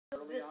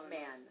this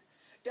man.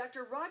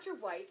 Dr. Roger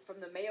White from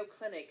the Mayo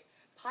Clinic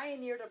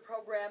pioneered a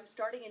program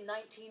starting in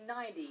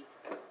 1990,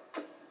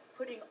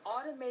 putting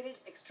automated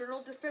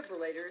external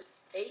defibrillators,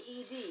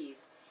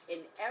 AEDs, in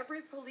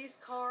every police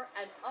car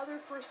and other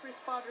first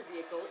responder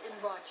vehicle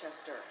in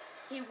Rochester.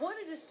 He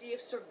wanted to see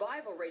if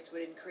survival rates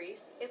would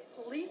increase if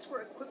police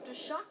were equipped to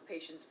shock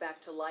patients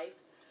back to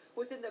life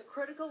within the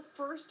critical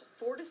first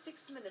 4 to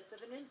 6 minutes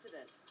of an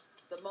incident,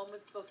 the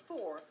moments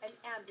before an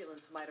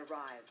ambulance might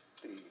arrive.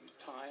 The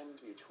time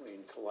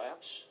between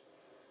collapse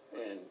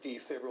and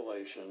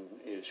defibrillation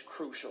is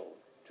crucial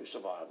to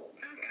survival.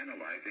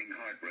 Analyzing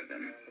heart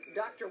rhythm.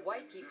 Dr.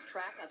 White keeps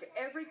track of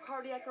every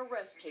cardiac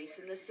arrest case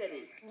in the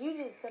city. You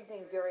did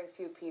something very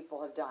few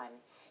people have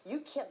done. You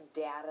kept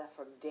data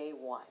from day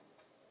one.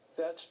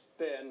 That's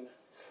been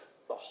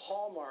the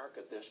hallmark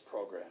of this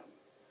program,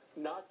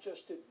 not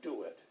just to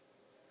do it,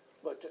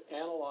 but to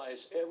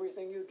analyze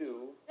everything you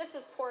do. This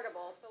is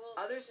portable, so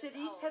Other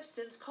cities have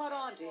since caught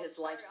on to his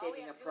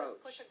life-saving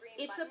approach.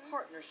 It's a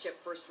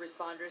partnership, first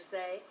responders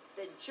say,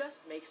 that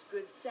just makes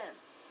good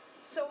sense.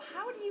 So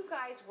how do you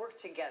guys work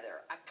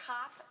together, a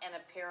cop and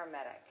a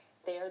paramedic?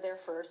 They are there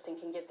first and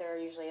can get there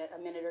usually a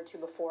minute or two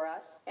before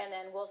us. And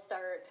then we'll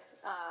start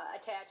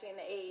attaching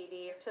the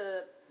AED to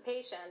the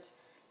patient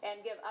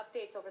and give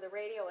updates over the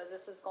radio as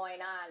this is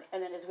going on.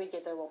 And then as we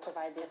get there, we'll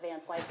provide the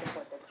advanced life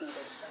support that's needed.